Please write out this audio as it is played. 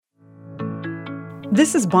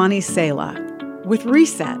This is Bonnie Sala with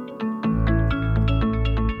Reset.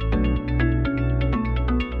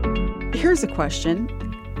 Here's a question.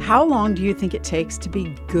 How long do you think it takes to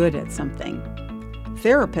be good at something?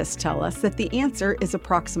 Therapists tell us that the answer is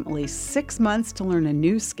approximately 6 months to learn a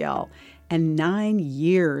new skill and 9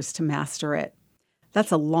 years to master it.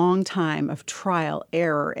 That's a long time of trial,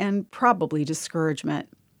 error, and probably discouragement.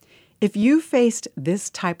 If you faced this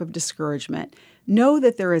type of discouragement, know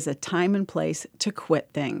that there is a time and place to quit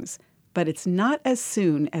things, but it's not as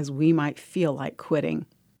soon as we might feel like quitting.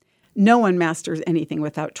 No one masters anything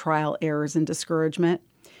without trial, errors, and discouragement.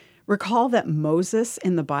 Recall that Moses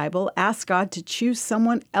in the Bible asked God to choose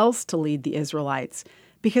someone else to lead the Israelites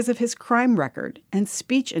because of his crime record and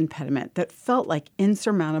speech impediment that felt like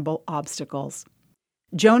insurmountable obstacles.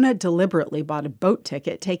 Jonah deliberately bought a boat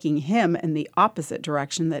ticket taking him in the opposite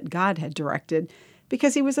direction that God had directed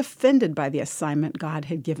because he was offended by the assignment God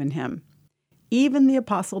had given him. Even the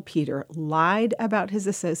Apostle Peter lied about his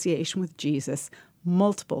association with Jesus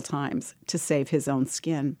multiple times to save his own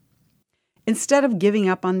skin. Instead of giving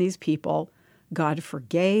up on these people, God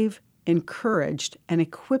forgave, encouraged, and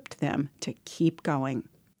equipped them to keep going.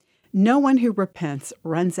 No one who repents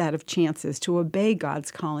runs out of chances to obey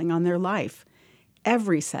God's calling on their life.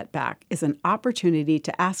 Every setback is an opportunity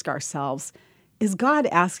to ask ourselves, is God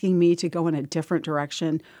asking me to go in a different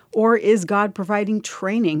direction, or is God providing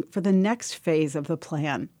training for the next phase of the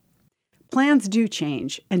plan? Plans do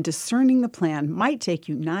change, and discerning the plan might take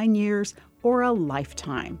you 9 years or a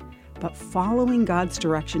lifetime. But following God's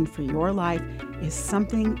direction for your life is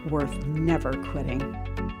something worth never quitting.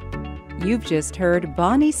 You've just heard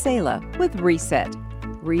Bonnie Sala with Reset.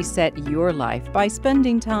 Reset your life by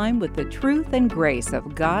spending time with the truth and grace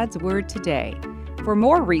of God's Word today. For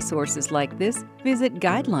more resources like this, visit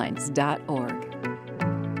guidelines.org.